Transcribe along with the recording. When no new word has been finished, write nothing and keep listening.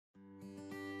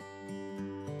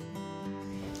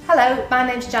Hello, my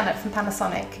name's Janet from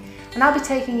Panasonic, and I'll be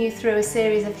taking you through a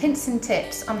series of hints and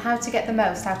tips on how to get the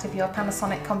most out of your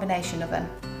Panasonic combination oven.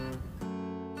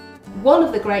 One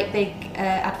of the great big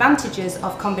advantages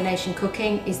of combination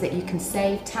cooking is that you can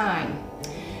save time.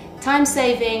 Time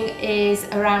saving is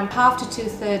around half to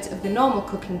 2/3 of the normal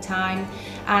cooking time,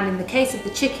 and in the case of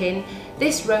the chicken,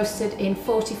 this roasted in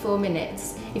 44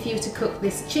 minutes. If you were to cook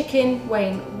this chicken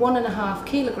weighing 1.5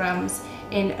 kilograms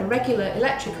in a regular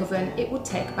electric oven, it would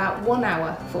take about 1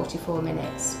 hour 44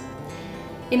 minutes.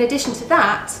 In addition to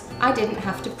that, I didn't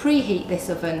have to preheat this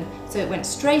oven, so it went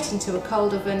straight into a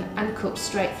cold oven and cooked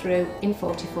straight through in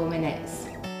 44 minutes.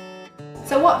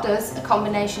 So what does a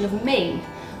combination oven mean?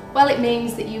 Well, it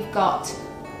means that you've got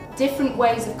different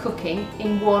ways of cooking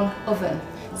in one oven.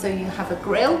 So you have a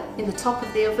grill in the top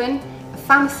of the oven, a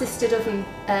fan-assisted oven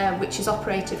which is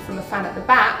operated from a fan at the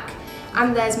back,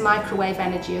 and there's microwave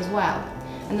energy as well.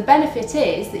 And the benefit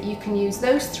is that you can use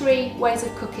those three ways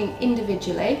of cooking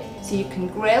individually. So you can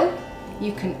grill,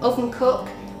 you can oven cook,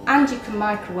 and you can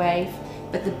microwave.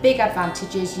 But the big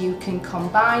advantage is you can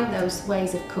combine those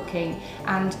ways of cooking.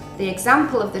 And the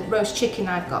example of the roast chicken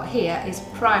I've got here is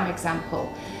a prime example.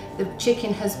 The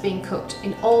chicken has been cooked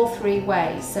in all three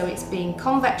ways. So it's been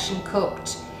convection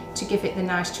cooked to give it the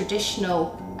nice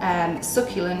traditional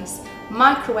succulence.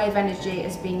 Microwave energy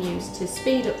has been used to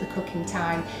speed up the cooking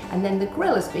time, and then the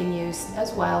grill has been used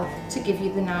as well to give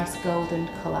you the nice golden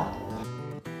colour.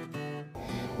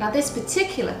 Now this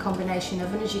particular combination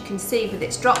oven, as you can see with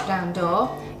its drop down door,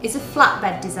 is a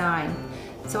flatbed design.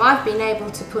 So I've been able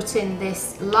to put in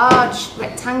this large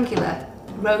rectangular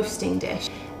roasting dish,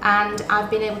 and I've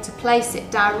been able to place it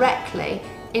directly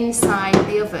inside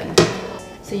the oven.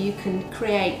 So you can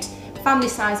create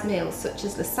family-sized meals such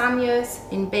as lasagnas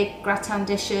in big gratin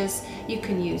dishes. You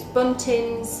can use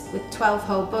buntins with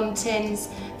 12-hole buntins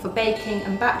for baking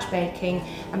and batch baking,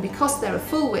 and because there are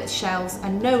full-width shelves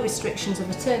and no restrictions of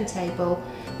a turntable,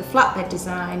 the flatbed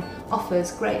design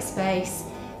offers great space,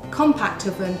 compact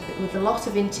oven with a lot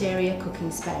of interior cooking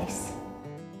space.